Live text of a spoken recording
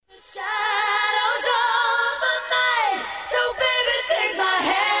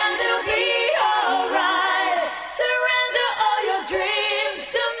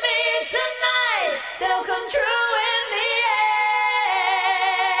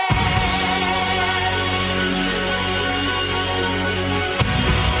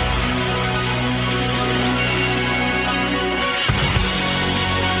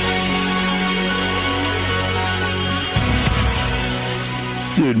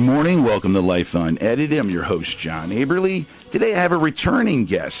morning. Welcome to Life Unedited. I'm your host, John Aberle. Today I have a returning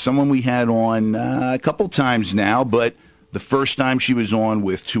guest, someone we had on a couple times now, but the first time she was on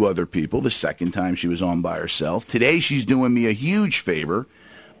with two other people, the second time she was on by herself. Today she's doing me a huge favor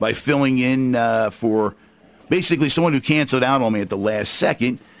by filling in for basically someone who canceled out on me at the last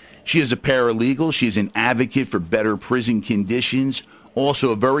second. She is a paralegal. She is an advocate for better prison conditions,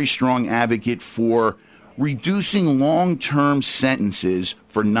 also a very strong advocate for reducing long-term sentences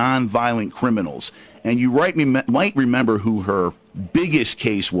for nonviolent criminals. And you might remember who her biggest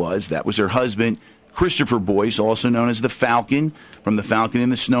case was. That was her husband, Christopher Boyce, also known as the Falcon, from the Falcon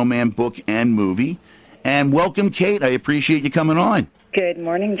and the Snowman book and movie. And welcome, Kate. I appreciate you coming on. Good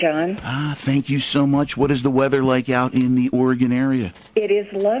morning, John. Thank you so much. What is the weather like out in the Oregon area? It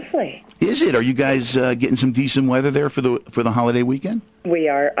is lovely. Is it? Are you guys getting some decent weather there for the holiday weekend? We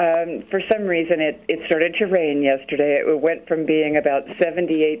are. For some reason, it started to rain yesterday. It went from being about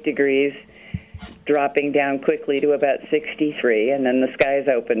 78 degrees, dropping down quickly to about 63, and then the skies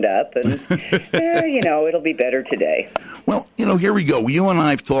opened up, and, it'll be better today. Well, here we go. You and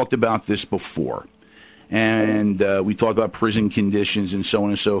I have talked about this before, and we talked about prison conditions and so on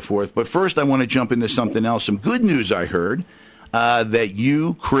and so forth. But first, I want to jump into something else. Some good news I heard that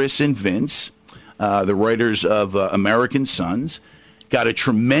you, Chris, and Vince, the writers of American Sons, got a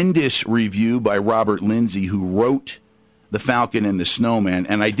tremendous review by Robert Lindsay, who wrote The Falcon and the Snowman,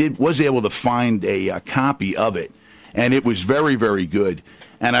 and I was able to find a copy of it, and it was very, very good.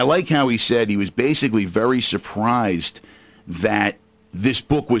 And I like how he said he was basically very surprised that this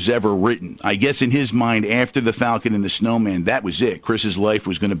book was ever written. I guess in his mind, after The Falcon and the Snowman, that was it. Chris's life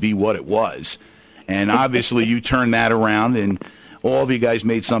was going to be what it was. And obviously you turned that around, and all of you guys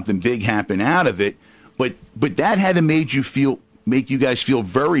made something big happen out of it. But that had to make you guys feel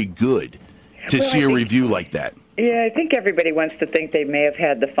very good to see a review like that. Yeah, I think everybody wants to think they may have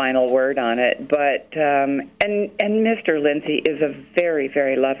had the final word on it, but and Mr. Lindsay is a very,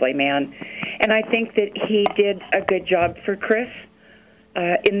 very lovely man, and I think that he did a good job for Chris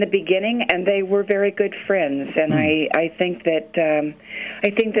in the beginning, and they were very good friends. And I think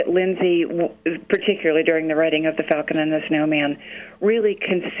that Lindsay, particularly during the writing of The Falcon and the Snowman, really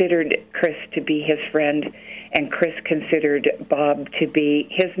considered Chris to be his friend, and Chris considered Bob to be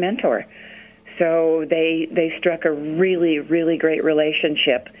his mentor. So they struck a really, really great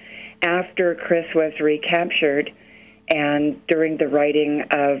relationship after Chris was recaptured, and during the writing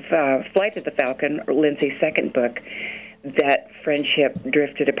of Flight of the Falcon, Lindsay's second book, that friendship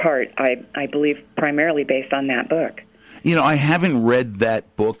drifted apart, I believe primarily based on that book. I haven't read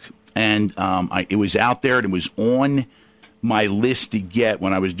that book, and it was out there, and it was on my list to get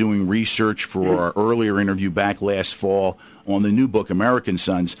when I was doing research for our earlier interview back last fall on the new book, American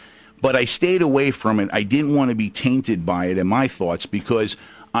Sons. But I stayed away from it. I didn't want to be tainted by it in my thoughts, because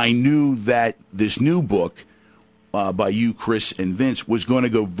I knew that this new book by you, Chris, and Vince was going to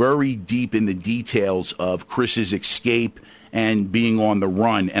go very deep in the details of Chris's escape and being on the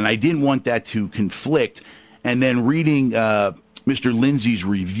run. And I didn't want that to conflict. And then reading Mr. Lindsay's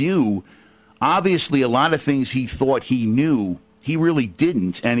review, obviously a lot of things he thought he knew, he really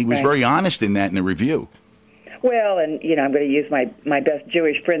didn't. And he was very honest in that in the review. Well, and, I'm going to use my best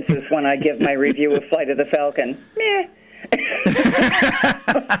Jewish princess when I give my review of Flight of the Falcon. Meh.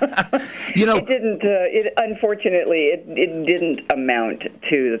 It didn't. Unfortunately, it didn't amount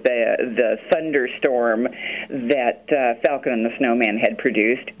to the thunderstorm that Falcon and the Snowman had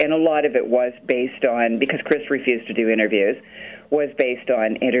produced, and a lot of it was based on, because Chris refused to do interviews, was based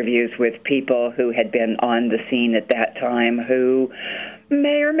on interviews with people who had been on the scene at that time, who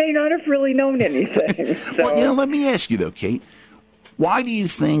may or may not have really known anything. So. Well, let me ask you though, Kate, why do you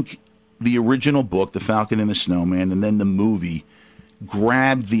think the original book, The Falcon and the Snowman, and then the movie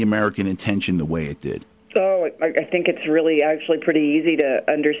grabbed the American attention the way it did? Oh, I think it's really actually pretty easy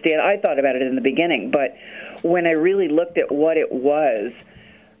to understand. I thought about it in the beginning, but when I really looked at what it was,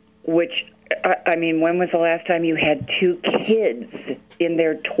 which, I mean, when was the last time you had two kids in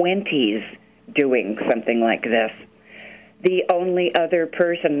their 20s doing something like this? The only other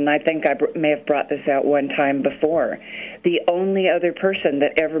person, and I think I may have brought this out one time before, the only other person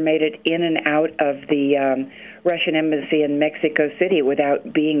that ever made it in and out of the Russian embassy in Mexico City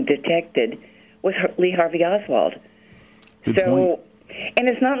without being detected was Lee Harvey Oswald. Good point. And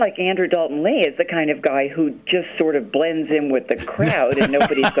it's not like Andrew Dalton Lee is the kind of guy who just sort of blends in with the crowd and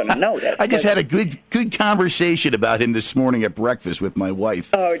nobody's going to notice. I just had a good conversation about him this morning at breakfast with my wife.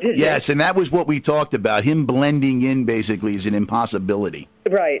 Oh, did you? Yes, and that was what we talked about. Him blending in basically is an impossibility.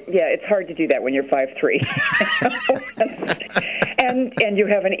 Right, yeah, it's hard to do that when you're 5'3". and you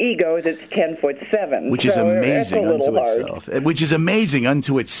have an ego that's 10'7", which is amazing unto itself. Which is amazing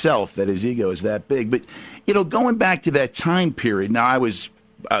unto itself that his ego is that big. But going back to that time period. Now I was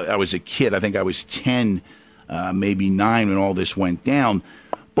a kid. I think I was 10, maybe 9 when all this went down.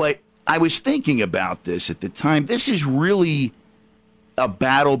 But I was thinking about this at the time. This is really a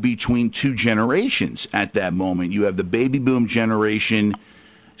battle between two generations at that moment. You have the baby boom generation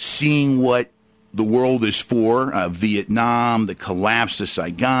seeing what the world is for, Vietnam, the collapse of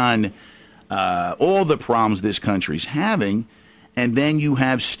Saigon, all the problems this country's having. And then you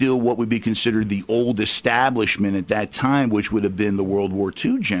have still what would be considered the old establishment at that time, which would have been the World War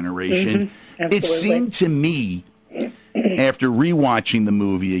II generation. It seemed to me, after rewatching the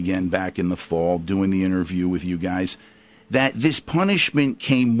movie again back in the fall, doing the interview with you guys, that this punishment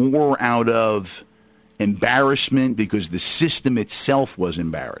came more out of embarrassment because the system itself was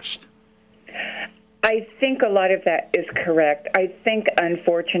embarrassed. I think a lot of that is correct. I think,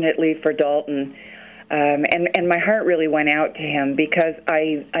 unfortunately for Dalton, and my heart really went out to him because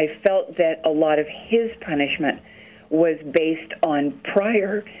I felt that a lot of his punishment was based on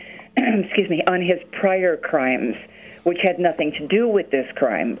on his prior crimes, which had nothing to do with this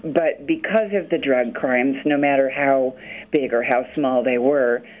crime. But because of the drug crimes, no matter how big or how small they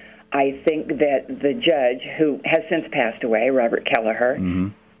were, I think that the judge, who has since passed away, Robert Kelleher,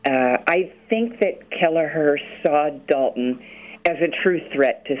 I think that Kelleher saw Dalton as a true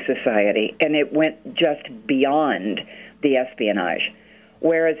threat to society, and it went just beyond the espionage.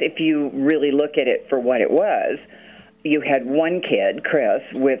 Whereas if you really look at it for what it was, you had one kid, Chris,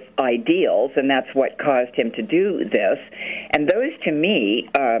 with ideals, and that's what caused him to do this. And those to me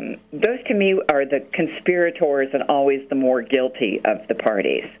are the conspirators and always the more guilty of the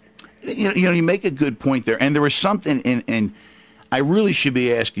parties. You make a good point there, and there was something in. I really should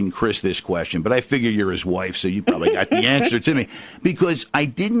be asking Chris this question, but I figure you're his wife, so you probably got the answer to me. Because I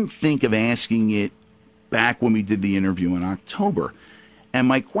didn't think of asking it back when we did the interview in October. And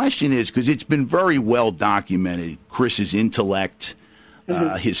my question is, because it's been very well documented, Chris's intellect,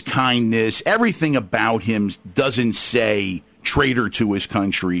 his kindness, everything about him doesn't say traitor to his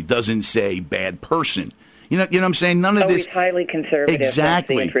country, doesn't say bad person. You know what I'm saying? None of this. He's highly conservative.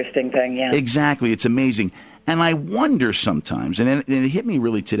 Exactly. That's the interesting thing, yeah. Exactly. It's amazing. And I wonder sometimes, and it hit me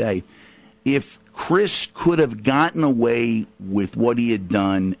really today, if Chris could have gotten away with what he had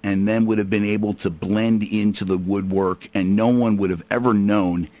done and then would have been able to blend into the woodwork and no one would have ever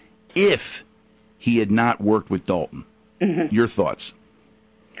known if he had not worked with Dalton. Your thoughts?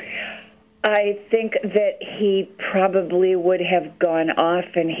 I think that he probably would have gone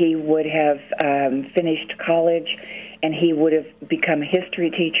off and he would have finished college and he would have become a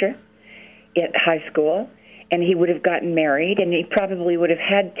history teacher at high school. And he would have gotten married, and he probably would have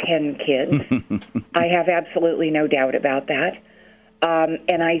had 10 kids. I have absolutely no doubt about that.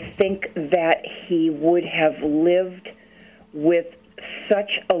 And I think that he would have lived with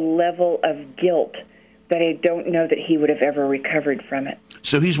such a level of guilt that I don't know that he would have ever recovered from it.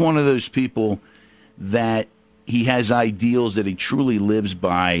 So he's one of those people that he has ideals that he truly lives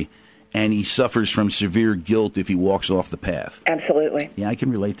by, and he suffers from severe guilt if he walks off the path. Absolutely. Yeah, I can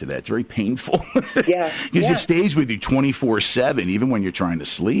relate to that. It's very painful. Yeah. Because it stays with you 24/7, even when you're trying to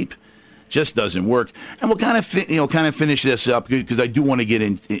sleep. Just doesn't work. And we'll kind of finish this up because I do want to get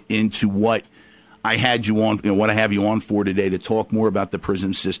into what I had you on, what I have you on for today to talk more about the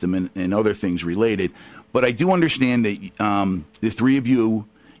prison system and other things related. But I do understand that the three of you,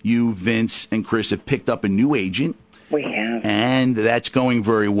 Vince and Chris, have picked up a new agent. We have. And that's going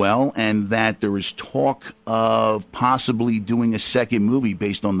very well, and that there is talk of possibly doing a second movie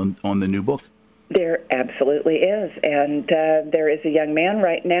based on the new book. There absolutely is, and there is a young man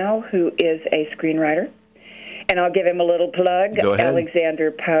right now who is a screenwriter, and I'll give him a little plug. Go ahead.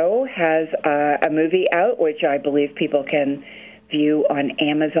 Alexander Poe has a movie out, which I believe people can view on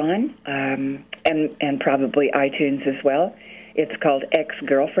Amazon and probably iTunes as well. It's called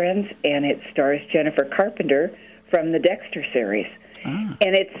Ex-Girlfriends, and it stars Jennifer Carpenter from the Dexter series.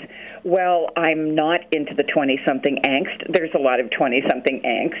 And I'm not into the 20-something angst. There's a lot of 20-something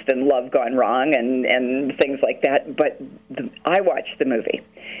angst and love gone wrong and things like that, but I watched the movie,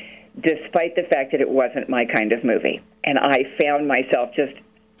 despite the fact that it wasn't my kind of movie. And I found myself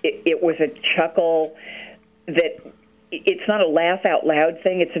it was a chuckle that it's not a laugh-out-loud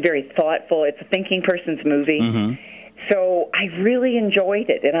thing. It's a very thoughtful, it's a thinking person's movie. So I really enjoyed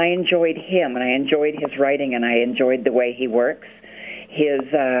it, and I enjoyed him, and I enjoyed his writing, and I enjoyed the way he works.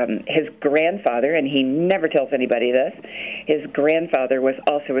 His grandfather, and he never tells anybody this, his grandfather was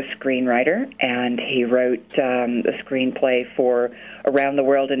also a screenwriter, and he wrote the screenplay for Around the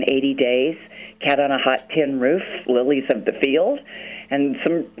World in 80 Days, Cat on a Hot Tin Roof, Lilies of the Field, and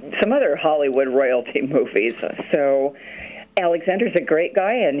some other Hollywood royalty movies. So Alexander's a great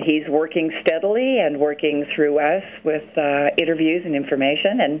guy, and he's working steadily and working through us with interviews and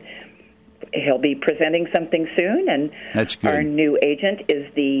information, and he'll be presenting something soon. And that's good. Our new agent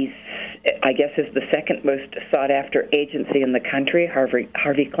is the second most sought-after agency in the country,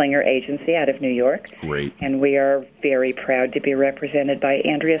 Harvey Klinger Agency out of New York. Great. And we are very proud to be represented by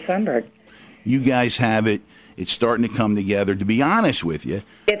Andrea Sundberg. You guys have it. It's starting to come together. To be honest with you,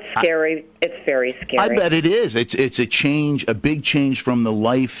 it's scary. It's very scary. I bet it is. It's a change, a big change from the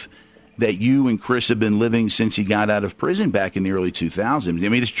life that you and Chris have been living since he got out of prison back in the early 2000s. I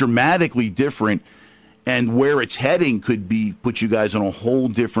mean, it's dramatically different, and where it's heading could put you guys on a whole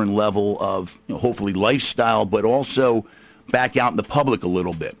different level of hopefully lifestyle, but also back out in the public a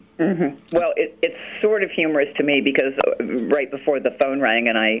little bit. Mm-hmm. Well, it's sort of humorous to me because right before the phone rang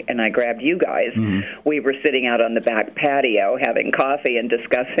and I grabbed you guys, we were sitting out on the back patio having coffee and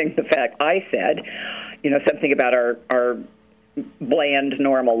discussing the fact I said, something about our bland,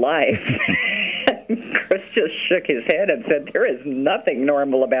 normal life. Chris just shook his head and said, there is nothing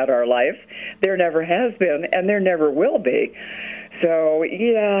normal about our life. There never has been, and there never will be. So,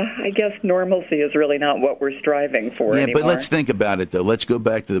 yeah, I guess normalcy is really not what we're striving for anymore. But let's think about it, though. Let's go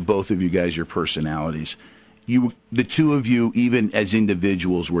back to the both of you guys, your personalities. The two of you, even as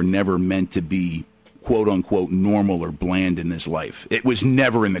individuals, were never meant to be, quote-unquote, normal or bland in this life. It was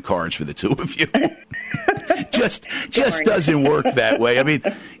never in the cards for the two of you. just doesn't work that way. I mean,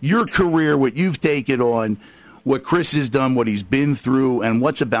 your career, what you've taken on, what Chris has done, what he's been through, and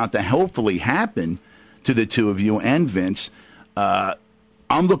what's about to hopefully happen to the two of you and Vince,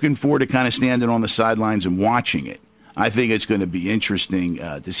 I'm looking forward to kind of standing on the sidelines and watching it. I think it's going to be interesting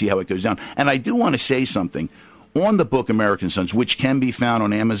to see how it goes down. And I do want to say something. On the book American Sons, which can be found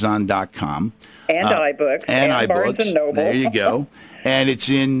on Amazon.com. And iBooks. And Barnes iBooks. & Noble. There you go. And it's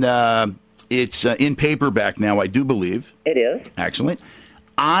in paperback now, I do believe. It is. Excellent.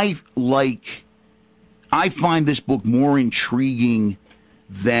 I find this book more intriguing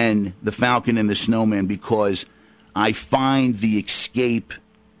than The Falcon and the Snowman because I find the escape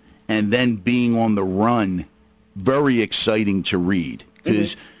and then being on the run very exciting to read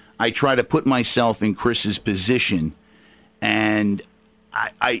because I try to put myself in Chris's position, and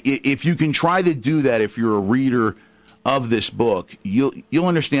if you can try to do that, if you're a reader of this book, you'll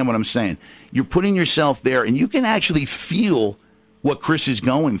understand what I'm saying. You're putting yourself there, and you can actually feel what Chris is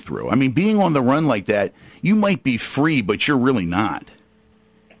going through. I mean, being on the run like that, you might be free, but you're really not.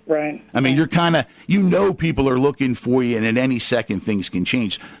 Right. I mean, you're kind of, people are looking for you, and at any second things can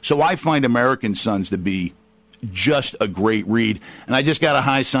change. So I find American Sons to be just a great read. And I just got a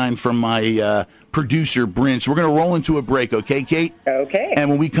high sign from my producer, Bryn. So we're going to roll into a break, okay, Kate? Okay. And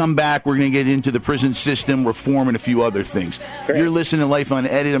when we come back, we're going to get into the prison system reform and a few other things. Great. You're listening to Life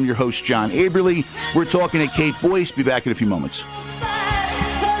Unedited. I'm your host, John Aberly. We're talking to Kate Boyce. Be back in a few moments.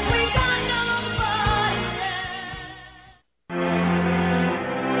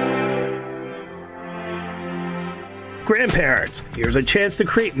 Grandparents, here's a chance to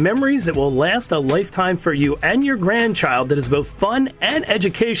create memories that will last a lifetime for you and your grandchild that is both fun and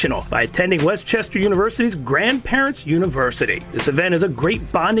educational by attending Westchester University's Grandparents University. This event is a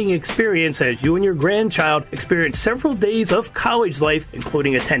great bonding experience as you and your grandchild experience several days of college life,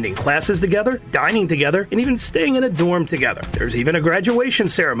 including attending classes together, dining together, and even staying in a dorm together. There's even a graduation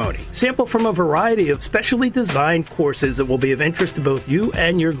ceremony. Sample from a variety of specially designed courses that will be of interest to both you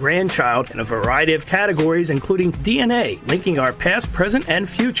and your grandchild in a variety of categories, including DNA, linking our past, present, and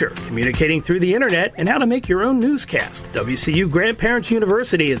future, communicating through the internet, and how to make your own newscast. WCU Grandparents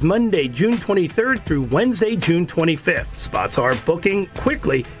University is Monday, June 23rd through Wednesday, June 25th. Spots are booking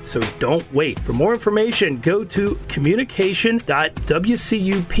quickly, so don't wait. For more information, go to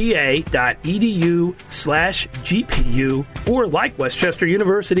communication.wcupa.edu/GPU or like Westchester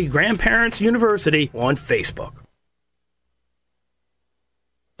University Grandparents University on Facebook.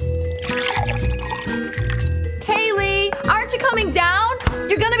 Aren't you coming down?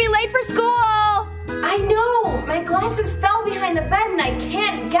 You're gonna be late for school! I know! My glasses fell behind the bed and I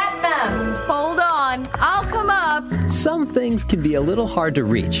can't get them! Hold on, I'll come up. Some things can be a little hard to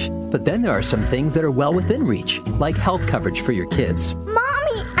reach, but then there are some things that are well within reach, like health coverage for your kids.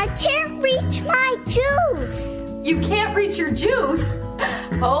 Mommy, I can't reach my juice! You can't reach your juice?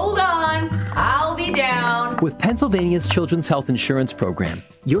 Hold on, I'll be down. With Pennsylvania's Children's Health Insurance Program,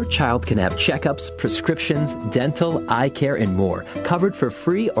 your child can have checkups, prescriptions, dental, eye care, and more covered for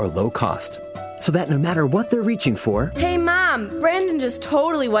free or low cost. So that no matter what they're reaching for... Hey, Mom, Brandon just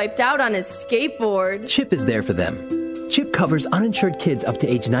totally wiped out on his skateboard. CHIP is there for them. CHIP covers uninsured kids up to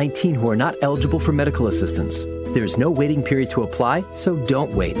age 19 who are not eligible for medical assistance. There's no waiting period to apply, so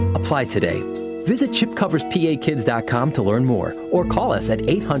don't wait. Apply today. Visit CHIPCoversPAKids.com to learn more, or call us at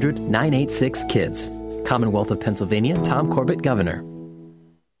 800-986-KIDS. Commonwealth of Pennsylvania, Tom Corbett, Governor.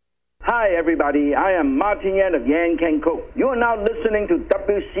 Hi, everybody. I am Martin Yan of Yan Can Cook. You are now listening to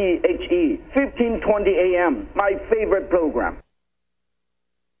WCHE 1520 AM, my favorite program.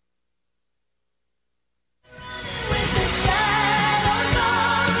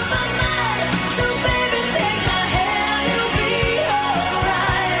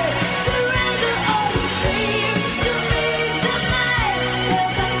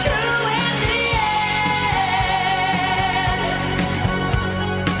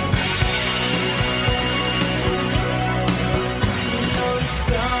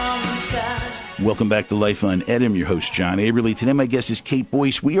 Welcome back to Life on Ed. I'm your host, John Aberle. Today my guest is Kate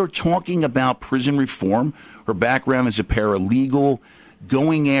Boyce. We are talking about prison reform. Her background as a paralegal,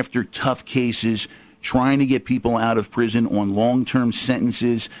 going after tough cases, trying to get people out of prison on long-term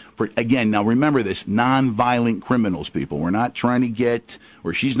sentences for, again, now remember this, non-violent criminals, people. We're not trying to get,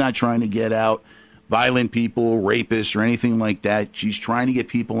 or she's not trying to get out violent people, rapists, or anything like that. She's trying to get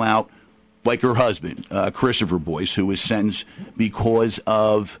people out like her husband, Christopher Boyce, who was sentenced because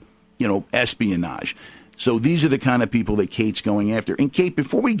of espionage. So these are the kind of people that Kate's going after. And Kate,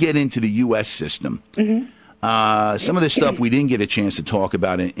 before we get into the U.S. system, some of the stuff we didn't get a chance to talk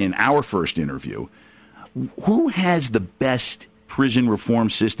about in our first interview, who has the best prison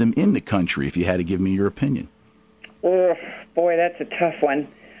reform system in the country, if you had to give me your opinion? Oh, boy, that's a tough one.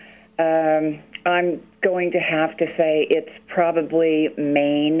 I'm going to have to say it's probably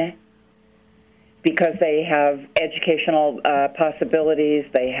Maine, because they have educational possibilities,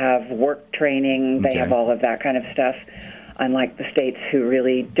 they have work training, they have all of that kind of stuff, unlike the states who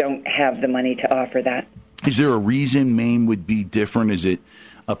really don't have the money to offer that. Is there a reason Maine would be different? Is it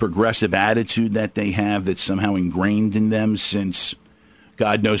a progressive attitude that they have that's somehow ingrained in them since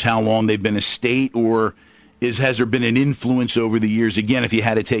God knows how long they've been a state, or has there been an influence over the years? Again, if you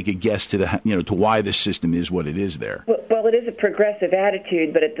had to take a guess to to why the system is what it is there. Well, it is a progressive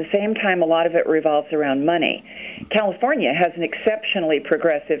attitude, but at the same time, a lot of it revolves around money. California has an exceptionally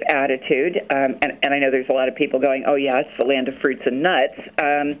progressive attitude, and I know there's a lot of people going, "Oh, yeah, it's the land of fruits and nuts."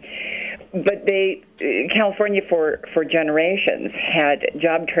 But California for generations had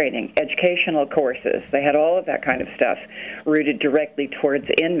job training, educational courses. They had all of that kind of stuff rooted directly towards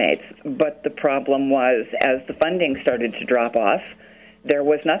inmates. But the problem was, as the funding started to drop off, there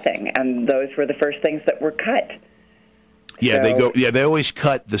was nothing, and those were the first things that were cut. Yeah, they always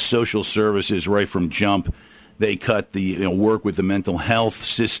cut the social services right from jump. They cut the work with the mental health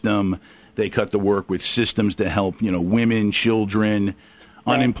system. They cut the work with systems to help women, children.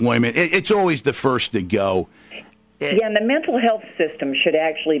 Unemployment. It's always the first to go. Yeah, and the mental health system should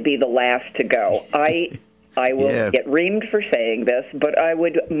actually be the last to go. I will get reamed for saying this, but I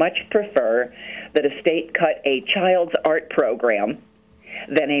would much prefer that a state cut a child's art program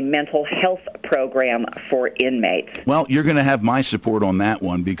than a mental health program for inmates. Well, you're going to have my support on that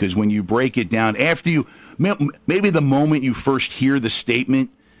one, because when you break it down, after maybe the moment you first hear the statement,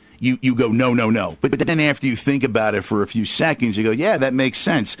 you go, no. But then after you think about it for a few seconds, you go, yeah, that makes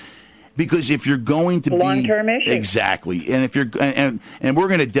sense. Because if you're going to long-term issue. Exactly. And if you're and we're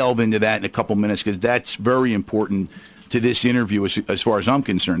going to delve into that in a couple minutes, because that's very important to this interview as far as I'm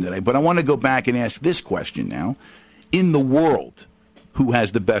concerned today. But I want to go back and ask this question now. In the world, who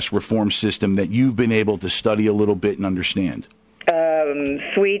has the best reform system that you've been able to study a little bit and understand?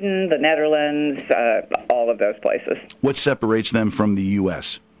 Sweden, the Netherlands, all of those places. What separates them from the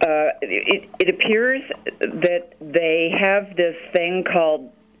U.S.? It appears that they have this thing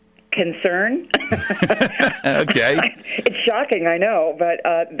called concern. Okay. It's shocking, I know, but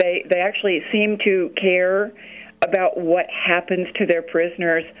they actually seem to care about what happens to their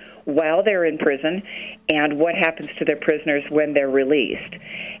prisoners while they're in prison and what happens to their prisoners when they're released.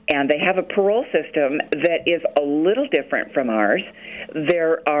 And they have a parole system that is a little different from ours.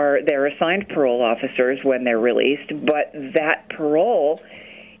 They're assigned parole officers when they're released, but that parole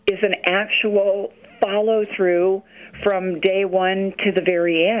is an actual follow-through from day one to the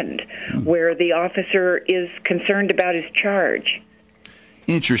very end, where the officer is concerned about his charge.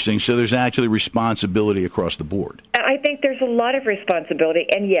 Interesting. So there's actually responsibility across the board. I think there's a lot of responsibility,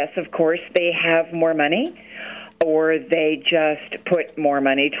 and yes, of course, they have more money. or they just put more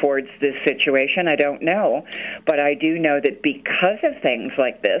money towards this situation. I don't know. But I do know that because of things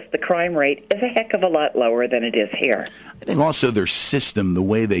like this, the crime rate is a heck of a lot lower than it is here. I think also their system, the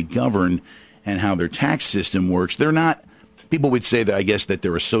way they govern and how their tax system works, they're not, people would say that I guess that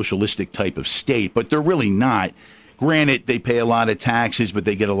they're a socialistic type of state, but they're really not. Granted, they pay a lot of taxes, but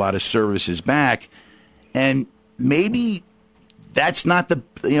they get a lot of services back. And maybe that's not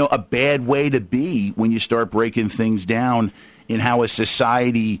a bad way to be when you start breaking things down in how a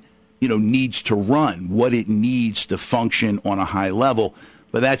society, needs to run, what it needs to function on a high level.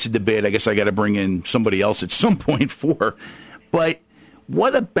 But that's a debate I guess I got to bring in somebody else at some point for. But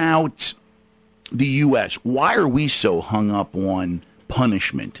what about the U.S.? Why are we so hung up on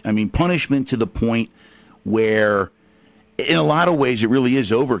punishment? I mean, punishment to the point where in a lot of ways, it really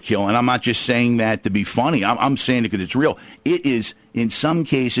is overkill, and I'm not just saying that to be funny. I'm saying it because it's real. It is, in some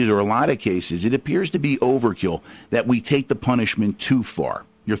cases or a lot of cases, it appears to be overkill that we take the punishment too far.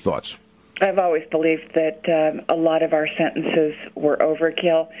 Your thoughts? I've always believed that a lot of our sentences were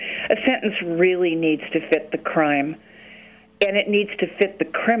overkill. A sentence really needs to fit the crime, and it needs to fit the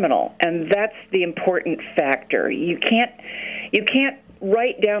criminal, and that's the important factor. You can't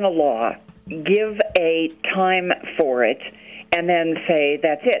write down a law, give a time for it, and then say,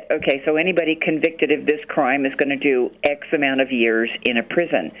 that's it. Okay, so anybody convicted of this crime is going to do X amount of years in a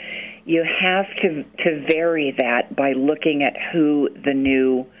prison. You have to vary that by looking at who the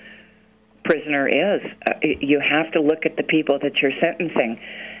new prisoner is. You have to look at the people that you're sentencing.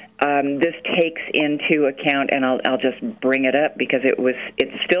 This takes into account, and I'll just bring it up because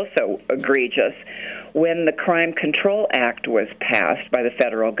it's still so egregious. When the Crime Control Act was passed by the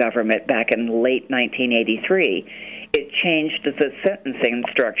federal government back in late 1983, it changed the sentencing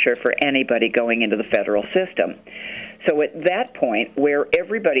structure for anybody going into the federal system. So at that point, where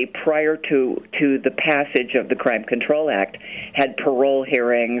everybody prior to the passage of the Crime Control Act had parole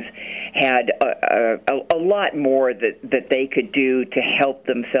hearings, had a lot more that they could do to help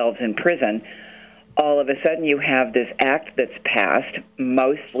themselves in prison, all of a sudden you have this act that's passed,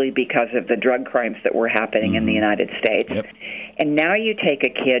 mostly because of the drug crimes that were happening in the United States. Yep. And now you take a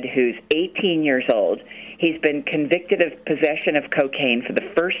kid who's 18 years old. He's been convicted of possession of cocaine for the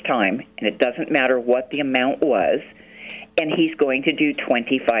first time, and it doesn't matter what the amount was, and he's going to do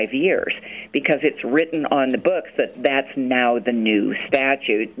 25 years because it's written on the books that that's now the new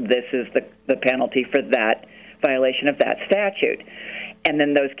statute. This is the penalty for that violation of that statute. And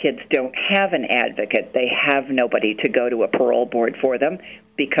then those kids don't have an advocate. They have nobody to go to a parole board for them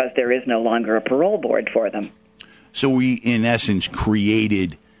because there is no longer a parole board for them. So we, in essence,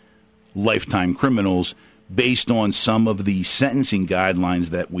 created lifetime criminals based on some of the sentencing guidelines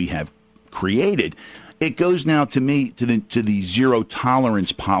that we have created. It goes now to me to the zero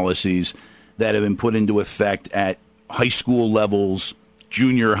tolerance policies that have been put into effect at high school levels,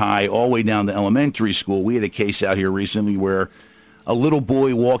 junior high, all the way down to elementary school. We had a case out here recently where a little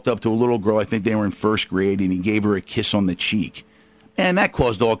boy walked up to a little girl, I think they were in first grade, and he gave her a kiss on the cheek. And that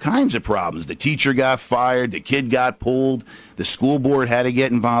caused all kinds of problems. The teacher got fired, the kid got pulled, the school board had to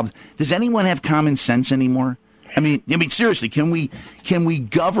get involved. Does anyone have common sense anymore? I mean seriously, can we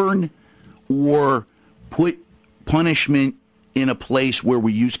govern or put punishment in a place where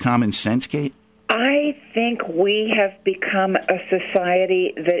we use common sense, Kate? I think we have become a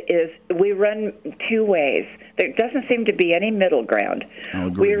society we run two ways. There doesn't seem to be any middle ground. I'll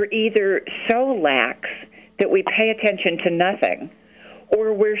agree. We're either so lax that we pay attention to nothing,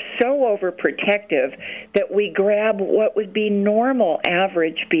 or we're so overprotective that we grab what would be normal,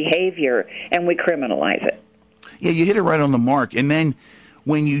 average behavior and we criminalize it. Yeah, you hit it right on the mark. And then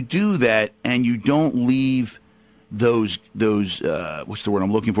when you do that and you don't leave those what's the word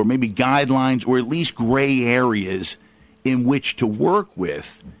I'm looking for, maybe guidelines or at least gray areas in which to work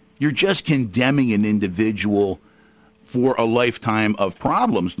with, you're just condemning an individual for a lifetime of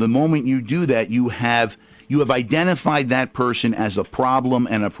problems. The moment you do that, you have identified that person as a problem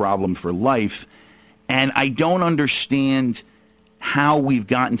and a problem for life. And I don't understand how we've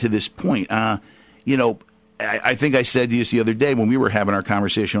gotten to this point. I think I said this the other day when we were having our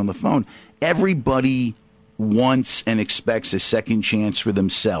conversation on the phone. Everybody wants and expects a second chance for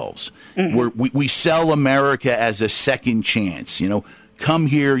themselves. Mm-hmm. We sell America as a second chance. Come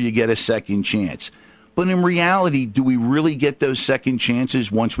here, you get a second chance. But in reality, do we really get those second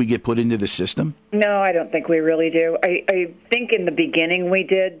chances once we get put into the system? No, I don't think we really do. I think in the beginning we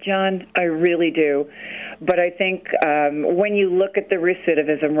did, John. I really do. But I think when you look at the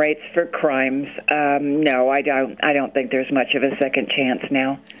recidivism rates for crimes, no, I don't think there's much of a second chance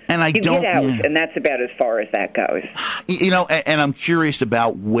now. And you get out, and that's about as far as that goes. And I'm curious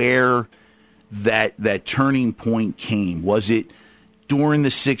about where that turning point came? Was it during the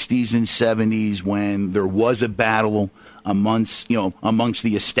 60s and 70s when there was a battle amongst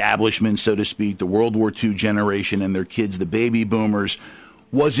the establishment, so to speak, the World War II generation and their kids, the baby boomers?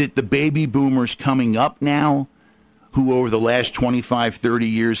 Was it the baby boomers coming up now who over the last 25, 30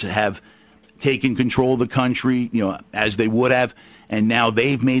 years have taken control of the country, as they would have, and now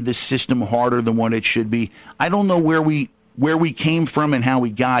they've made the system harder than what it should be? I don't know where we came from and how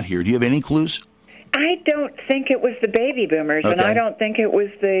we got here. Do you have any clues? I don't think it was the baby boomers, okay. And I don't think it was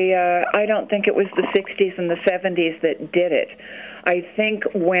the 60s and the 70s that did it. I think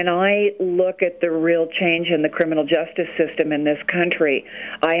when I look at the real change in the criminal justice system in this country,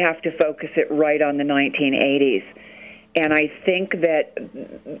 I have to focus it right on the 1980s. And I think that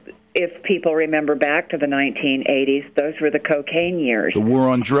if people remember back to the 1980s, those were the cocaine years. The war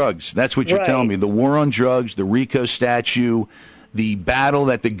on drugs. That's what you're right. telling me. The war on drugs, the RICO statute, the battle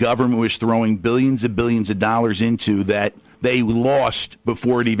that the government was throwing billions of dollars into that they lost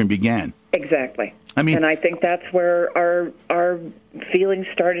before it even began. Exactly. I mean, and I think that's where our feelings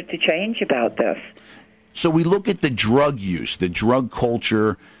started to change about this. So we look at the drug use, the drug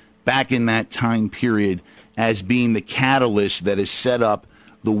culture back in that time period as being the catalyst that has set up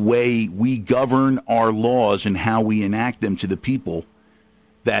the way we govern our laws and how we enact them to the people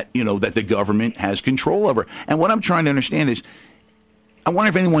that, that the government has control over. And what I'm trying to understand is, I wonder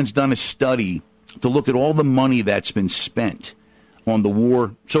if anyone's done a study to look at all the money that's been spent on the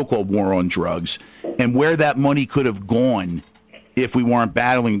war, so-called war on drugs, and where that money could have gone if we weren't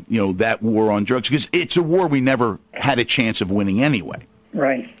battling, that war on drugs, because it's a war we never had a chance of winning anyway.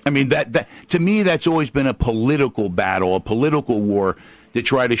 Right. I mean, that to me, that's always been a political battle, a political war to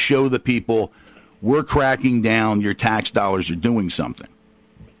try to show the people we're cracking down, your tax dollars are doing something.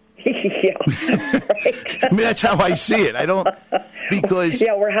 Yeah, right. I mean, that's how I see it. I don't, because...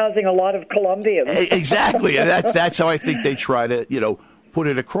 Yeah, we're housing a lot of Colombians. Exactly, and that's how I think they try to, put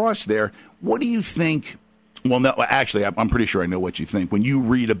it across there. What do you think... Well, no, actually, I'm pretty sure I know what you think. When you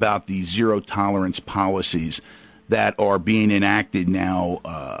read about the zero-tolerance policies that are being enacted now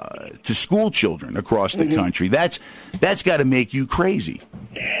to school children across the country, that's got to make you crazy.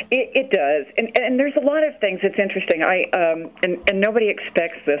 It does, and there's a lot of things that's interesting. And nobody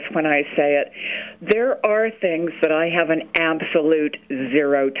expects this when I say it. There are things that I have an absolute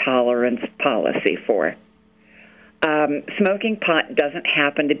zero-tolerance policy for. Smoking pot doesn't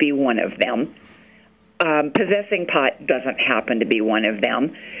happen to be one of them. Possessing pot doesn't happen to be one of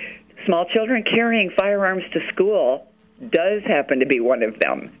them. Small children carrying firearms to school does happen to be one of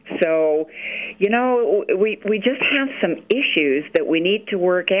them. So, we just have some issues that we need to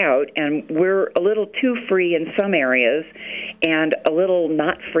work out, and we're a little too free in some areas and a little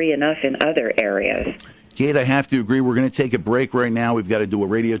not free enough in other areas. Kate, I have to agree. We're going to take a break right now. We've got to do a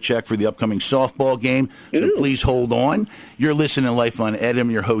radio check for the upcoming softball game, so please hold on. You're listening to Life on Ed.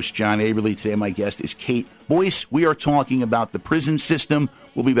 I'm your host, John Averly. Today my guest is Kate Boyce. We are talking about the prison system.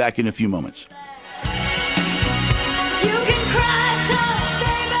 We'll be back in a few moments.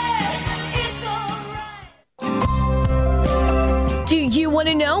 Do you want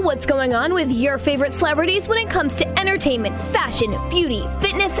to know what's going on with your favorite celebrities when it comes to entertainment, fashion, beauty,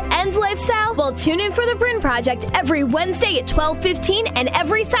 fitness, and lifestyle? Well, tune in for The Bryn Project every Wednesday at 12:15 and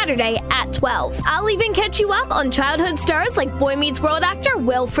every Saturday at 12. I'll even catch you up on childhood stars like Boy Meets World actor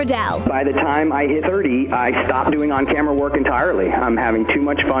Will Friedle. By the time I hit 30, I stopped doing on-camera work entirely. I'm having too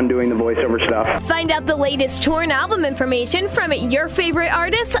much fun doing the voiceover stuff. Find out the latest Torn album information from your favorite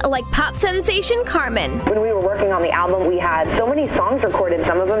artists like pop sensation Carmen. When we were working on the album, we had so many songs recorded.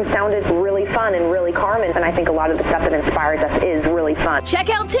 Some of them sounded really fun and really Carmen, and I think a lot of the stuff that inspires us is really fun. Check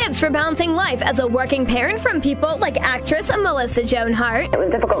out tips for balancing life as a working parent from people like actress Melissa Joan Hart. It was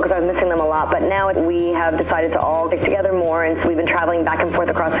difficult because I was missing them a lot, but now we have decided to all stick together more, and so we've been traveling back and forth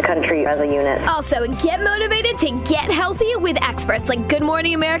across the country as a unit. Also, get motivated to get healthy with experts like Good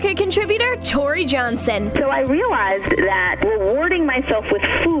Morning America contributor Tori Johnson. So I realized that rewarding myself with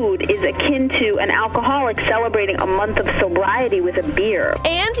food is akin to an alcoholic celebrating a month of sobriety with a beer.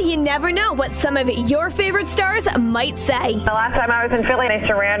 And you never know what some of your favorite stars might say. The last time I was in Philly, they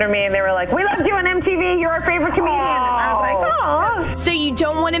surrounded me and they were like, "We loved you on MTV, you're our favorite comedian." And I was like, "Oh." So you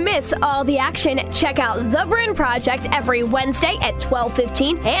don't want to miss all the action. Check out The Bryn Project every Wednesday at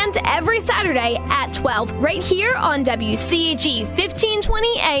 12:15 and every Saturday at 12 right here on WCAG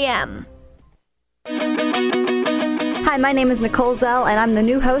 1520 AM. Hi, my name is Nicole Zell, and I'm the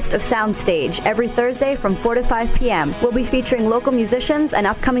new host of Soundstage. Every Thursday from 4 to 5 p.m. We'll be featuring local musicians and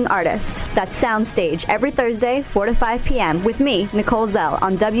upcoming artists. That's Soundstage every Thursday, 4 to 5 p.m. with me, Nicole Zell,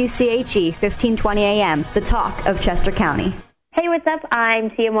 on WCHE 1520 AM, the talk of Chester County. Hey, what's up? I'm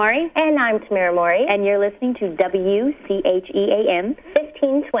Tia Mori. And I'm Tamara Mori. And you're listening to WCHEAM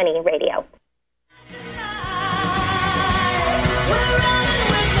 1520 Radio.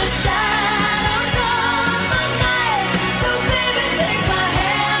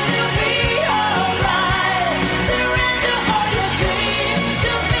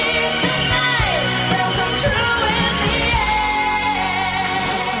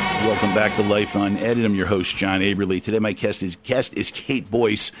 Welcome back to Life Unedited. I'm your host, John Aberle. Today my guest is Kate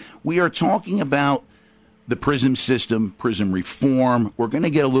Boyce. We are talking about the prison system, prison reform. We're going to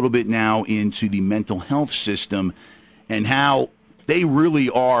get a little bit now into the mental health system and how they really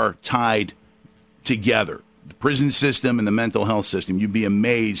are tied together. The prison system and the mental health system. You'd be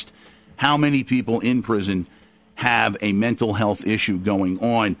amazed how many people in prison have a mental health issue going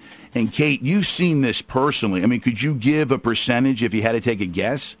on. And Kate, you've seen this personally. I mean, could you give a percentage if you had to take a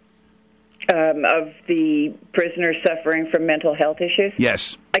guess? Of the prisoners suffering from mental health issues?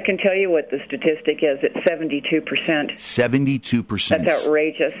 Yes. I can tell you what the statistic is. It's 72%. 72%. That's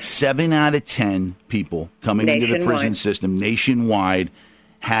outrageous. 7 out of 10 people coming into the prison system nationwide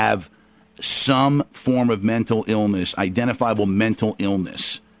have some form of mental illness, identifiable mental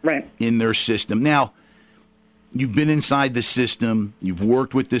illness, right, in their system. Now, you've been inside the system. You've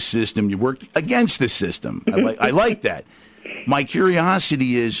worked with the system. You've worked against the system. I like that. My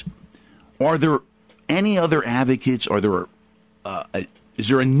curiosity is, are there any other advocates? Are there is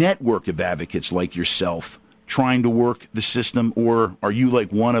there a network of advocates like yourself trying to work the system, or are you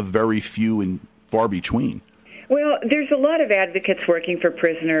like one of very few and far between? Well, there's a lot of advocates working for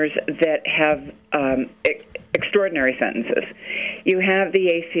prisoners that have extraordinary sentences. You have the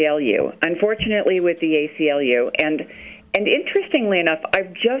ACLU. Unfortunately, with the ACLU, and interestingly enough,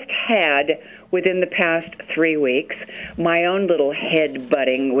 I've just had, within the past 3 weeks, my own little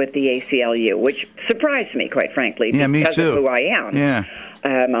head-butting with the ACLU, which surprised me, quite frankly, because of who I am. Yeah.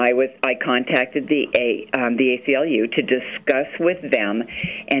 I contacted the ACLU to discuss with them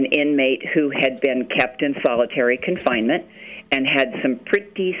an inmate who had been kept in solitary confinement and had some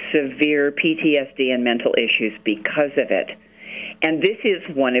pretty severe PTSD and mental issues because of it. And this is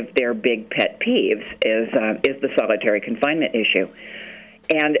one of their big pet peeves, is the solitary confinement issue.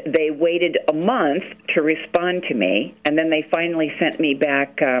 And they waited a month to respond to me, and then they finally sent me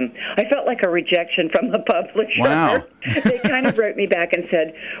back. I felt like a rejection from the publisher. Wow. They kind of wrote me back and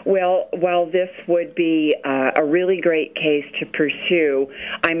said, well, while this would be a really great case to pursue,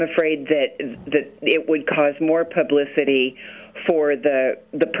 I'm afraid that it would cause more publicity for the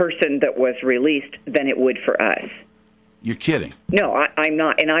person that was released than it would for us. You're kidding. No, I'm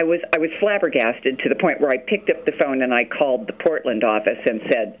not. And I was flabbergasted to the point where I picked up the phone and I called the Portland office and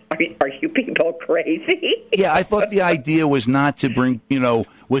said, are you people crazy? Yeah, I thought the idea was not to bring,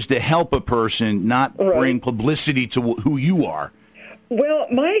 was to help a person, not bring publicity to who you are. Well,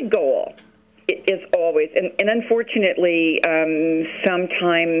 my goal is always, and unfortunately,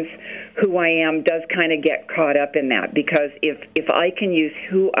 sometimes who I am does kind of get caught up in that, because if I can use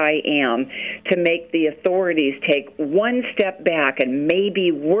who I am to make the authorities take one step back and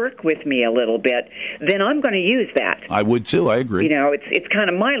maybe work with me a little bit, then I'm going to use that. I would too. I agree. It's kind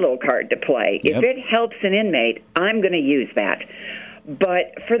of my little card to play. Yep. If it helps an inmate, I'm going to use that.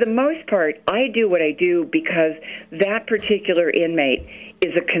 But for the most part, I do what I do because that particular inmate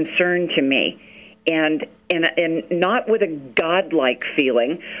is a concern to me. And not with a godlike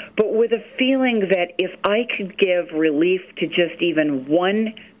feeling, but with a feeling that if I could give relief to just even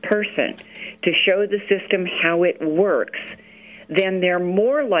one person to show the system how it works, then they're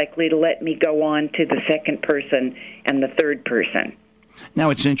more likely to let me go on to the second person and the third person.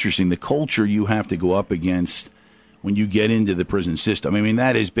 Now, it's interesting, the culture you have to go up against when you get into the prison system. I mean,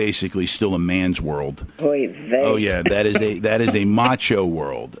 that is basically still a man's world. Oh yeah, that is a macho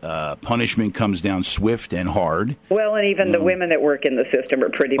world. Punishment comes down swift and hard. Well, and even the women that work in the system are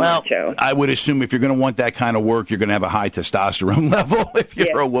pretty macho. I would assume if you're going to want that kind of work, you're going to have a high testosterone level if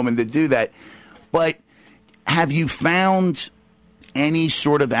you're a woman to do that. But have you found any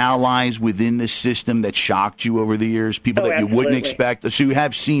sort of allies within the system that shocked you over the years? People that you wouldn't expect? So you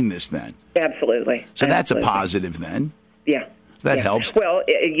have seen this then? Absolutely. So that's a positive then. Yeah. So that helps. Well,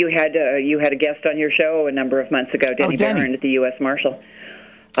 you had a guest on your show a number of months ago, Denny Barron at the U.S. Marshal.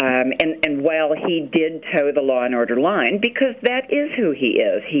 And while he did toe the law and order line, because that is who he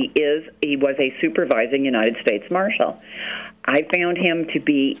is, he was a supervising United States Marshal. I found him to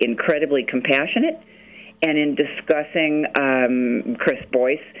be incredibly compassionate. And in discussing Chris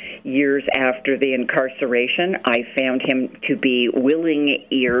Boyce years after the incarceration, I found him to be willing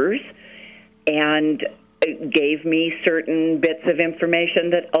ears and gave me certain bits of information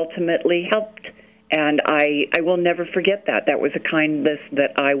that ultimately helped And I will never forget that. That was a kindness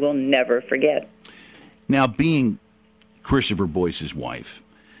that I will never forget. Now, being Christopher Boyce's wife,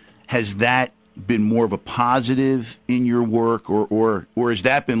 has that been more of a positive in your work, or has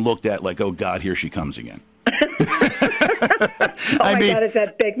that been looked at like, oh, God, here she comes again? God, is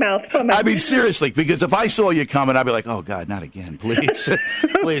that big mouth coming? I mean, seriously, because if I saw you coming, I'd be like, oh, God, not again, please.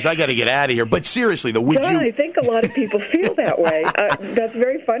 Please, I got to get out of here. But seriously, I think a lot of people feel that way. That's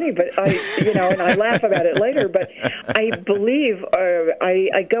very funny, but and I laugh about it later, but I believe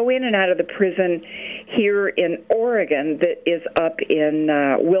I go in and out of the prison here in Oregon that is up in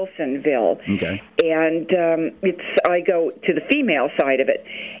Wilsonville. Okay. And I go to the female side of it.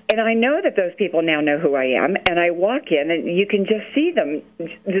 And I know that those people now know who I am, and I walk in, and you can just see them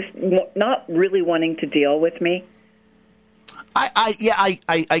just not really wanting to deal with me.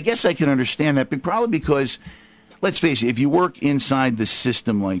 I guess I can understand that, but probably because, let's face it, if you work inside the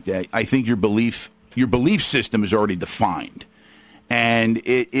system like that, I think your belief system is already defined. And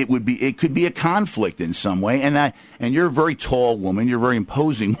it could be a conflict in some way. And you're a very tall woman. You're a very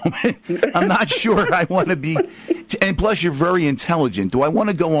imposing woman. I'm not sure I want to be. And plus, you're very intelligent. Do I want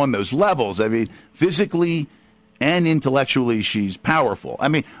to go on those levels? I mean, physically and intellectually, she's powerful. I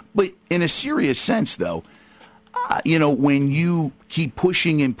mean, but in a serious sense, though, when you keep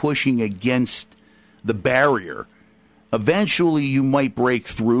pushing and pushing against the barrier, eventually you might break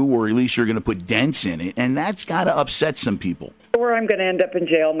through, or at least you're going to put dents in it. And that's got to upset some people. Or I'm going to end up in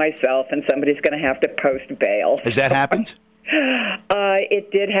jail myself, and somebody's going to have to post bail. Has that happened?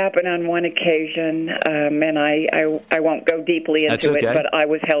 It did happen on one occasion, and I won't go deeply into it, but I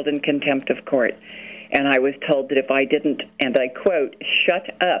was held in contempt of court. And I was told that if I didn't, and I quote,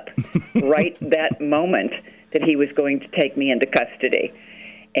 shut up right that moment, that he was going to take me into custody.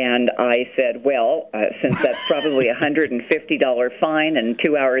 And I said, well, since that's probably a $150 fine and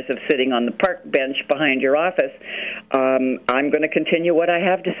 2 hours of sitting on the park bench behind your office, I'm going to continue what I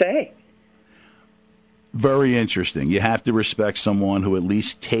have to say. Very interesting. You have to respect someone who at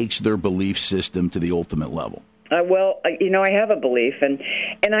least takes their belief system to the ultimate level. I have a belief, and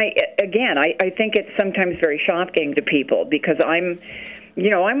I think it's sometimes very shocking to people because I'm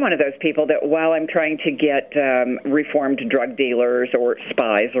one of those people that while I'm trying to get reformed drug dealers or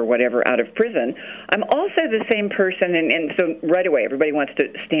spies or whatever out of prison, I'm also the same person, and so right away everybody wants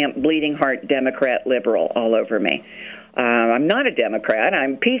to stamp bleeding heart Democrat liberal all over me. I'm not a Democrat.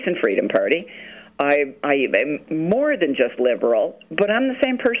 I'm Peace and Freedom Party. I am more than just liberal, but I'm the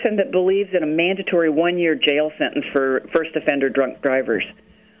same person that believes in a mandatory 1-year jail sentence for first offender drunk drivers.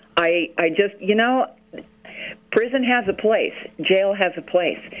 I just, prison has a place, jail has a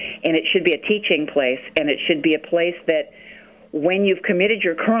place, and it should be a teaching place, and it should be a place that when you've committed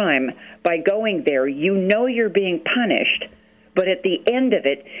your crime, by going there, you're being punished, but at the end of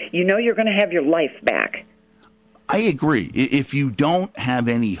it, you're going to have your life back. I agree. If you don't have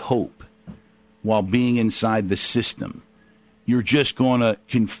any hope while being inside the system, you're just going to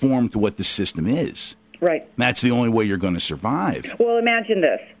conform to what the system is. Right. That's the only way you're going to survive. Well, imagine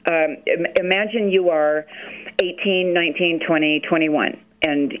this. Imagine you are 18, 19, 20, 21,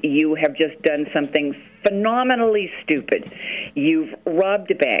 and you have just done something phenomenally stupid. You've robbed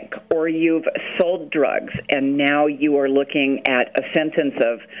a bank or you've sold drugs, and now you are looking at a sentence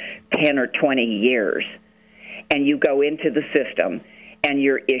of 10 or 20 years. And you go into the system, and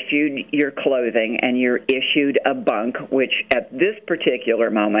you're issued your clothing, and you're issued a bunk, which at this particular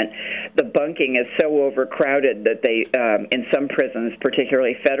moment, the bunking is so overcrowded that they, in some prisons,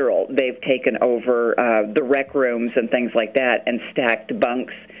 particularly federal, they've taken over the rec rooms and things like that and stacked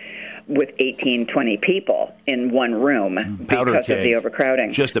bunks with 18, 20 people in one room because of the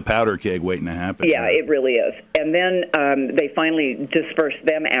overcrowding. Just a powder keg waiting to happen. Yeah, it really is. And then they finally disperse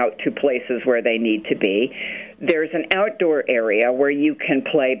them out to places where they need to be. There's an outdoor area where you can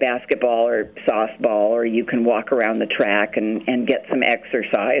play basketball or softball, or you can walk around the track and get some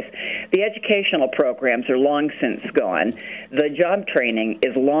exercise. The educational programs are long since gone. The job training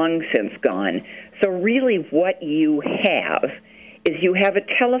is long since gone. So really what you have is you have a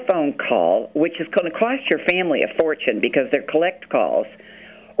telephone call, which is going to cost your family a fortune because they're collect calls,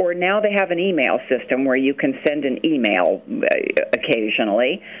 or now they have an email system where you can send an email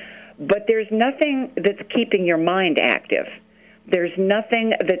occasionally, but there's nothing that's keeping your mind active. There's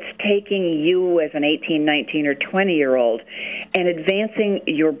nothing that's taking you as an 18, 19, or 20-year-old and advancing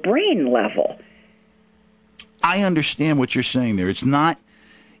your brain level. I understand what you're saying there. It's not...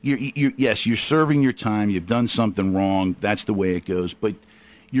 Yes, you're serving your time. You've done something wrong. That's the way it goes. But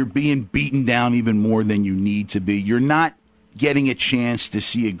you're being beaten down even more than you need to be. You're not getting a chance to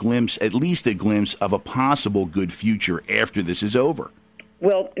see a glimpse, at least a glimpse, of a possible good future after this is over.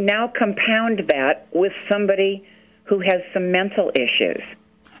 Well, now compound that with somebody who has some mental issues.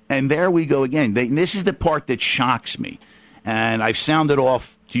 And there we go again. This is the part that shocks me. And I've sounded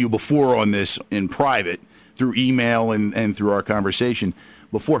off to you before on this in private through email and through our conversation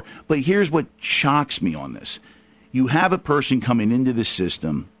before. But here's what shocks me on this. You have a person coming into the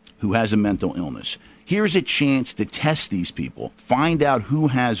system who has a mental illness. Here's a chance to test these people, find out who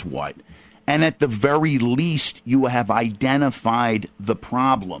has what. And at the very least, you have identified the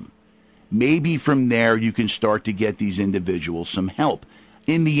problem. Maybe from there, you can start to get these individuals some help.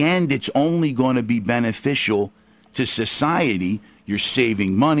 In the end, it's only going to be beneficial to society. You're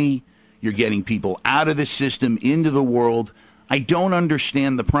saving money. You're getting people out of the system into the world. I don't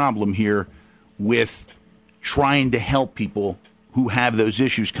understand the problem here with trying to help people who have those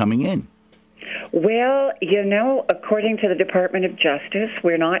issues coming in. Well, according to the Department of Justice,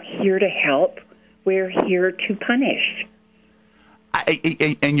 we're not here to help. We're here to punish.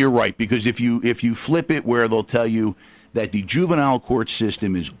 And you're right, because if you flip it where they'll tell you that the juvenile court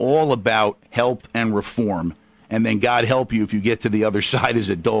system is all about help and reform, and then God help you if you get to the other side as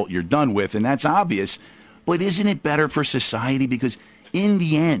an adult, you're done with, and that's obvious. But isn't it better for society? Because in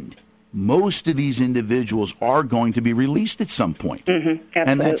the end, most of these individuals are going to be released at some point. Mm-hmm,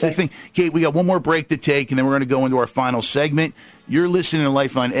 and that's the thing. Kate, we got one more break to take, and then we're going to go into our final segment. You're listening to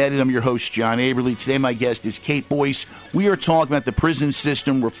Life Unedited. I'm your host, John Aberle. Today, my guest is Kate Boyce. We are talking about the prison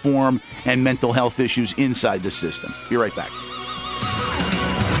system, reform, and mental health issues inside the system. Be right back.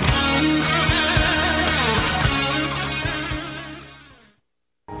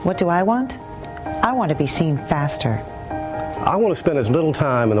 What do I want? I want to be seen faster. I want to spend as little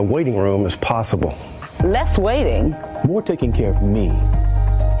time in the waiting room as possible. Less waiting. More taking care of me.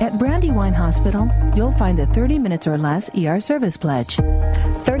 At Brandywine Hospital, you'll find the 30 minutes or less ER service pledge.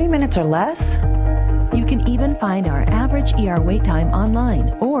 30 minutes or less? You can even find our average ER wait time online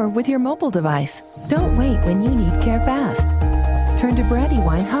or with your mobile device. Don't wait when you need care fast. Turn to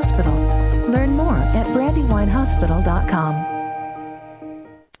Brandywine Hospital. Learn more at brandywinehospital.com.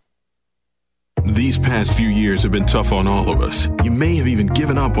 These past few years have been tough on all of us. You may have even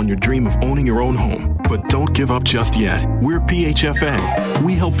given up on your dream of owning your own home, but don't give up just yet. We're PHFA.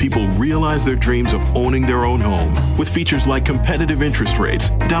 We help people realize their dreams of owning their own home with features like competitive interest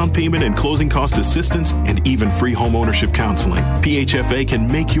rates, down payment and closing cost assistance, and even free home ownership counseling. PHFA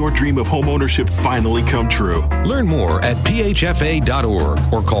can make your dream of home ownership finally come true. Learn more at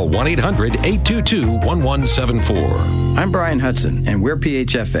phfa.org or call 1-800-822-1174. I'm Brian Hudson, and we're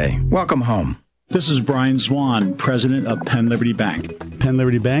PHFA. Welcome home. This is Brian Swan, president of Penn Liberty Bank. Penn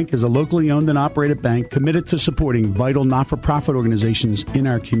Liberty Bank is a locally owned and operated bank committed to supporting vital not-for-profit organizations in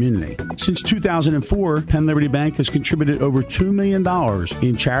our community. Since 2004, Penn Liberty Bank has contributed over $2 million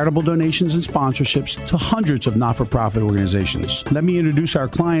in charitable donations and sponsorships to hundreds of not-for-profit organizations. Let me introduce our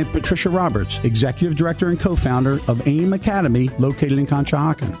client, Patricia Roberts, Executive Director and co-founder of AIM Academy, located in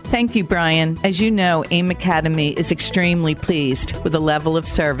Conshohocken. Thank you, Brian. As you know, AIM Academy is extremely pleased with the level of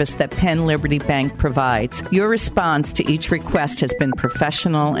service that Penn Liberty Bank provides. Your response to each request has been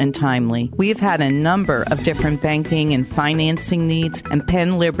professional and timely. We have had a number of different banking and financing needs, and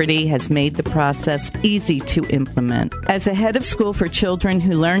Penn Liberty has made the process easy to implement. As a head of school for children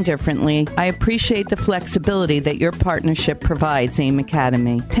who learn differently, I appreciate the flexibility that your partnership provides AIM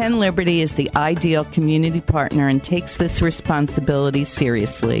Academy. Penn Liberty is the ideal community partner and takes this responsibility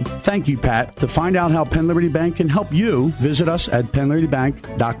seriously. Thank you, Pat. To find out how Penn Liberty Bank can help you, visit us at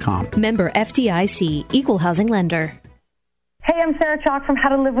PennLibertyBank.com. Member FDIC, Equal Housing Lender. Hey, I'm Sarah Chalk from How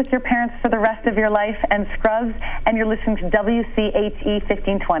to Live with Your Parents for the Rest of Your Life and Scrubs, and you're listening to WCHE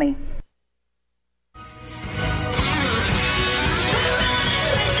 1520.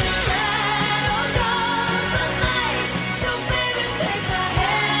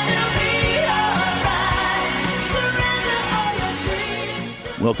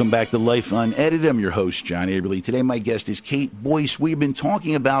 Welcome back to Life Unedited. I'm your host, John Aberle. Today, my guest is Kate Boyce. We've been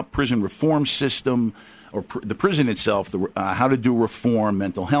talking about prison reform system, or the prison itself, how to do reform,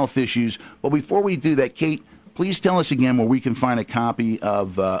 mental health issues. But before we do that, Kate, please tell us again where we can find a copy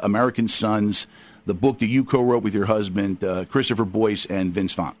of American Sons, the book that you co-wrote with your husband, Christopher Boyce and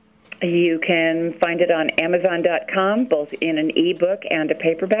Vince Font. You can find it on Amazon.com, both in an ebook and a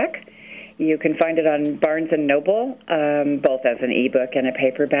paperback. You can find it on Barnes & Noble, both as an ebook and a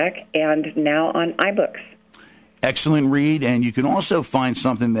paperback, and now on iBooks. Excellent read, and you can also find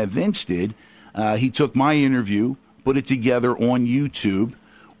something that Vince did. He took my interview, put it together on YouTube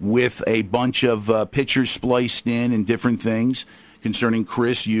with a bunch of pictures spliced in and different things concerning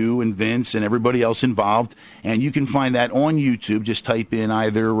Chris, you, and Vince, and everybody else involved. And you can find that on YouTube. Just type in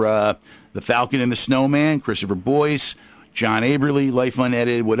either The Falcon and the Snowman, Christopher Boyce. John Aberle, Life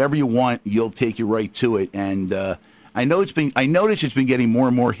Unedited, whatever you want, you'll take you right to it. And I notice it's been getting more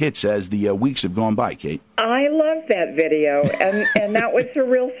and more hits as the weeks have gone by, Kate. I love that video, and that was a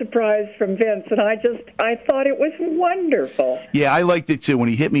real surprise from Vince, and I thought it was wonderful. Yeah, I liked it too. When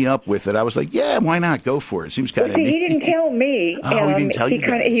he hit me up with it, I was like, yeah, why not? Go for it. Seems kind of neat. He didn't tell me. Oh, he didn't tell you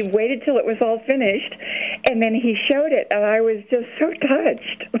guys. He waited till it was all finished, and then he showed it, and I was just so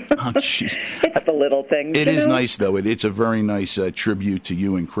touched. Oh, jeez. It's the little things. It is nice, though. It's a very nice tribute to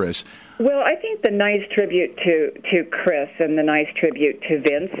you and Chris. Well, I think the nice tribute to Chris and the nice tribute to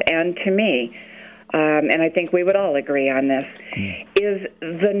Vince and to me, and I think we would all agree on this, is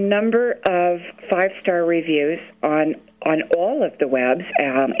the number of 5-star reviews on all of the webs,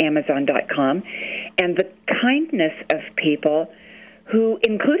 Amazon.com, and the kindness of people who,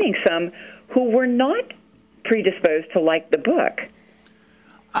 including some who were not predisposed to like the book.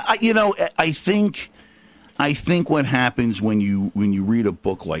 I think what happens when you read a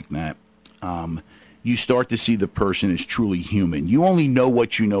book like that, you start to see the person as truly human. You only know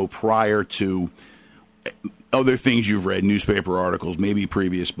what you know prior to other things you've read, newspaper articles, maybe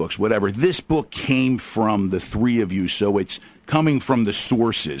previous books, whatever. This book came from the three of you, so it's coming from the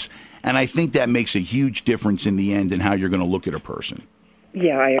sources. And I think that makes a huge difference in the end in how you're going to look at a person.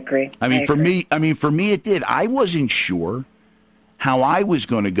 Yeah, I agree. For me, it did. I wasn't sure how I was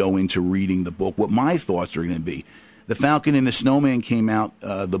going to go into reading the book, what my thoughts were going to be. The Falcon and the Snowman came out,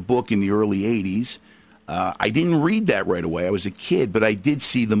 the book, in the early 80s. I didn't read that right away. I was a kid, but I did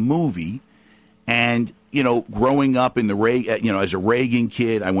see the movie. And, growing up in as a Reagan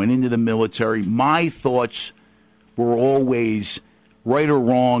kid, I went into the military. My thoughts were always, right or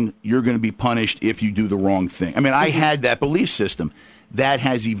wrong, you're going to be punished if you do the wrong thing. I mean, I had that belief system. That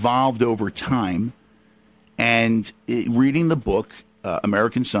has evolved over time. And reading the book,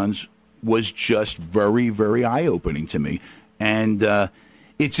 American Sons, was just very, very eye-opening to me. And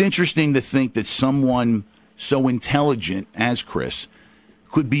it's interesting to think that someone so intelligent as Chris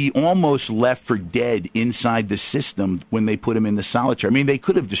could be almost left for dead inside the system when they put him in the solitary. I mean, they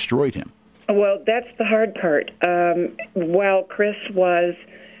could have destroyed him. Well, that's the hard part. While Chris was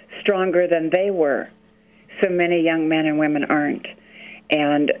stronger than they were, so many young men and women aren't.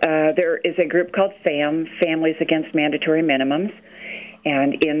 And there is a group called FAM, Families Against Mandatory Minimums.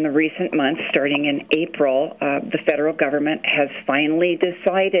 And in the recent months, starting in April, the federal government has finally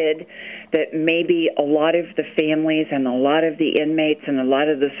decided that maybe a lot of the families and a lot of the inmates and a lot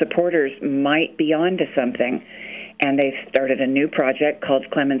of the supporters might be onto something. And they've started a new project called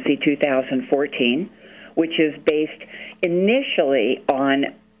Clemency 2014, which is based initially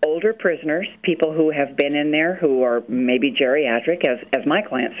on older prisoners, people who have been in there who are maybe geriatric, as my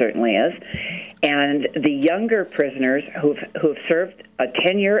client certainly is, and the younger prisoners who've served a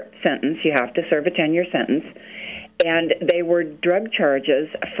 10-year sentence. You have to serve a 10-year sentence. And they were drug charges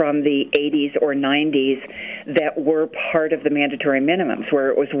from the 80s or 90s that were part of the mandatory minimums, where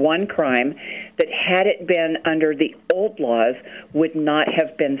it was one crime that, had it been under the old laws, would not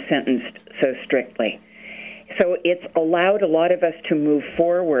have been sentenced so strictly. So it's allowed a lot of us to move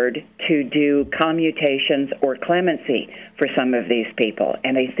forward to do commutations or clemency for some of these people.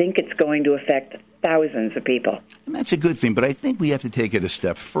 And I think it's going to affect thousands of people. And that's a good thing, but I think we have to take it a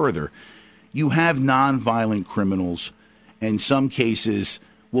step further. You have nonviolent criminals, in some cases,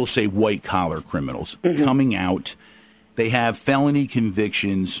 we'll say white-collar criminals, coming out. They have felony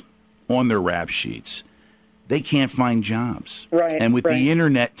convictions on their rap sheets. They can't find jobs. Right. And with the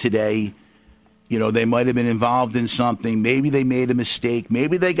Internet today, they might have been involved in something. Maybe they made a mistake.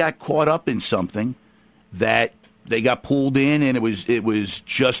 Maybe they got caught up in something that they got pulled in, and it was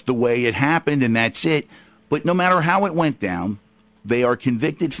just the way it happened, and that's it. But no matter how it went down, they are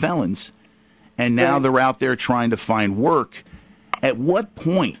convicted felons, and now they're out there trying to find work. At what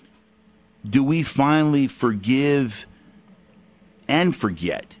point do we finally forgive and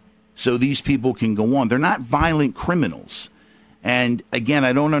forget so these people can go on? They're not violent criminals. And, again,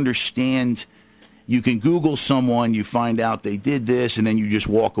 I don't understand. You can Google someone, you find out they did this, and then you just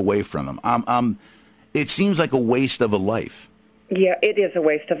walk away from them. It seems like a waste of a life. Yeah, it is a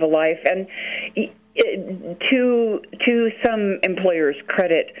waste of a life. And to some employers'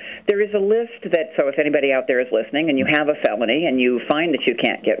 credit, there is a list that, so if anybody out there is listening and you have a felony and you find that you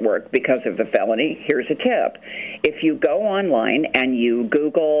can't get work because of the felony, here's a tip. If you go online and you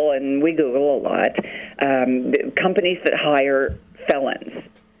Google, and we Google a lot, companies that hire felons,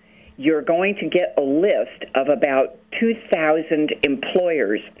 you're going to get a list of about 2,000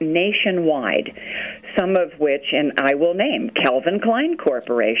 employers nationwide, some of which, and I will name, Calvin Klein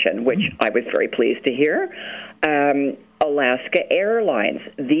Corporation, which I was very pleased to hear, Alaska Airlines.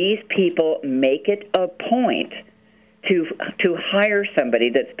 These people make it a point to hire somebody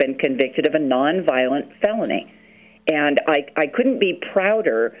that's been convicted of a nonviolent felony. And I couldn't be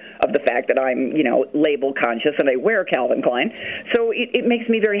prouder of the fact that I'm, label conscious and I wear Calvin Klein. So it makes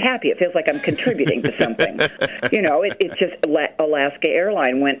me very happy. It feels like I'm contributing to something. It's just Alaska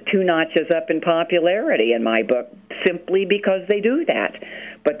Airlines went 2 notches up in popularity in my book simply because they do that.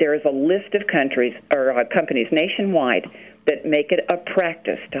 But there is a list of countries or companies nationwide that make it a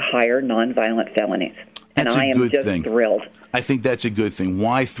practice to hire nonviolent felonies. That's and I am just thing. Thrilled. I think that's a good thing.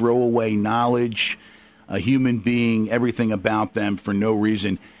 Why throw away knowledge, a human being, everything about them for no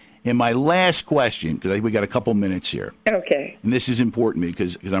reason? In my last question, because we got a couple minutes here. Okay. And this is important to me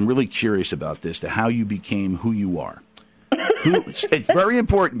because I'm really curious about this, to how you became who you are. It's very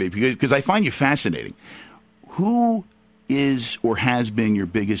important to me because I find you fascinating. Who is or has been your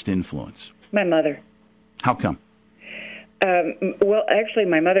biggest influence? My mother. How come? Well, actually,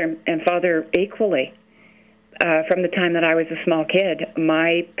 my mother and father equally. From the time that I was a small kid,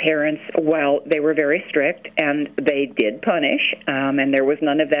 my parents, they were very strict, and they did punish, and there was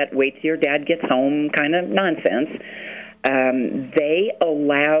none of that wait till your dad gets home kind of nonsense. They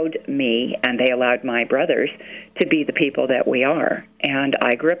allowed me, and they allowed my brothers, to be the people that we are. And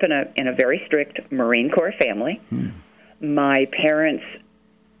I grew up in a very strict Marine Corps family. My parents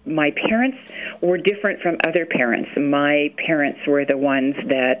were different from other parents. My parents were the ones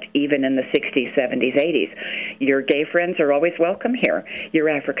that, even in the 60s, 70s, 80s, your gay friends are always welcome here. Your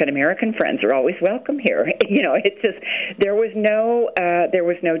African-American friends are always welcome here. It's just, there was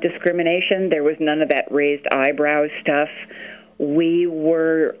no discrimination. There was none of that raised eyebrows stuff. We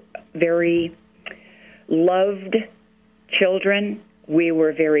were very loved children. We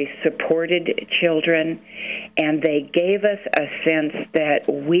were very supported children, and they gave us a sense that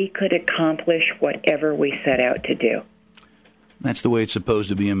we could accomplish whatever we set out to do. That's the way it's supposed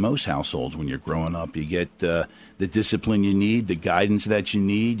to be in most households when you're growing up. You get the discipline you need, the guidance that you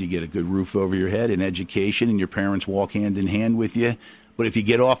need, you get a good roof over your head, an education, and your parents walk hand in hand with you. But if you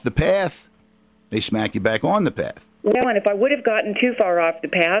get off the path, they smack you back on the path. Well, and if I would have gotten too far off the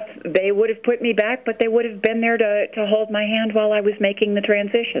path, they would have put me back, but they would have been there to hold my hand while I was making the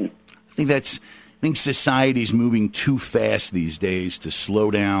transition. I think society's moving too fast these days to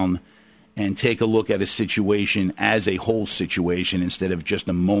slow down and take a look at a situation as a whole situation instead of just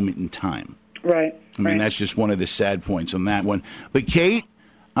a moment in time. Right. I mean, that's just one of the sad points on that one. But, Kate,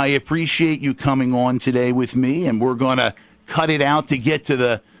 I appreciate you coming on today with me, and we're going to cut it out to get to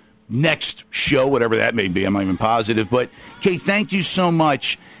the next show, whatever that may be. I'm not even positive. But, Kate, thank you so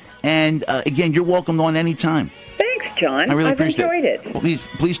much. And, again, you're welcome on any time. Thanks, John. I really I've enjoyed it.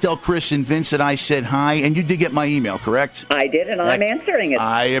 Please tell Chris and Vince that I said hi. And you did get my email, correct? I did, and I'm answering it.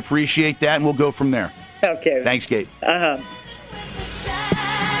 I appreciate that, and we'll go from there. Okay. Thanks, Kate. Uh-huh.